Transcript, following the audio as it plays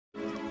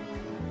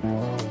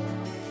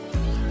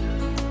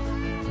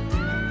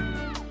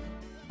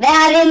Hvad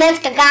har vi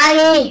mennesker gang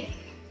i?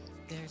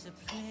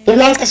 Vi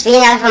mennesker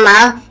sviner alt for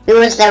meget. Vi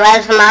udslipper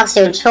alt for meget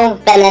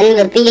CO2, blandt andet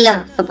ved biler,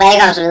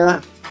 fabrikker osv.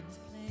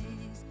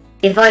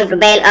 Vi får en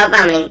global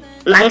opvarmning.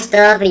 Mange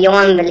steder på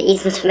jorden vil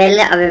isen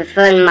smelte, og vi vil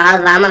få en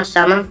meget varmere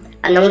sommer,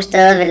 og nogle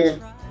steder vil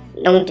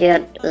nogle dyr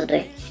uddø.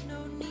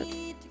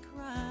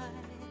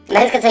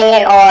 Mennesker tænker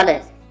ikke over det,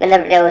 men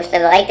der bliver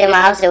udslippet rigtig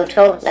meget CO2,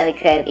 når vi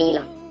kører i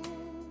biler.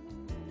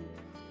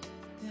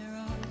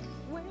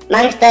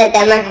 Mange steder i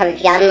Danmark har vi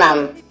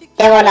fjernvarme.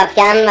 Der hvor der er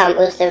fjernvarme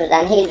udslippet der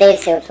en hel del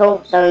CO2,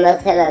 som er med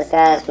til at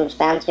gøre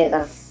atmosfæren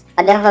tykkere.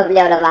 Og derfor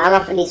bliver der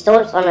varmere, fordi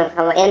solstrålerne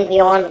kommer ind på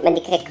jorden, men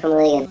de kan ikke komme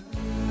ud igen.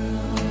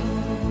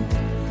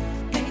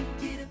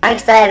 Mange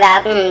steder i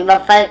verden, hvor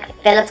folk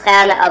fælder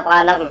træerne og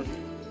brænder dem.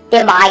 Det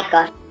er bare ikke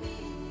godt.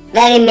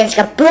 Hvad vi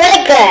mennesker burde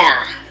gøre?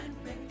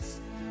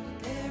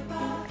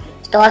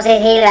 Stort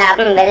set hele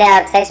verden vælger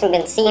at tage sin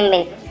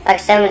benzinbil, for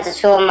eksempel til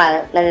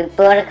supermarkedet, men vi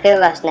burde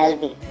købe os en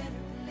elbil.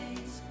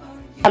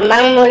 Der er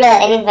mange muligheder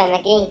inden for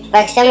energi. For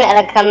eksempel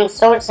er der kommet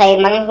soltag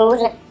i mange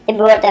huse. Det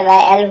burde der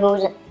være i alle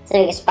huse, så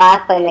vi kan spare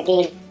på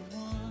energien.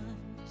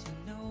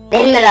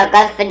 Vindmøller er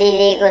godt, fordi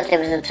de ikke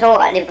udslipper CO2,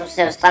 og de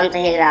producerer strøm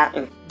til hele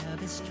verden.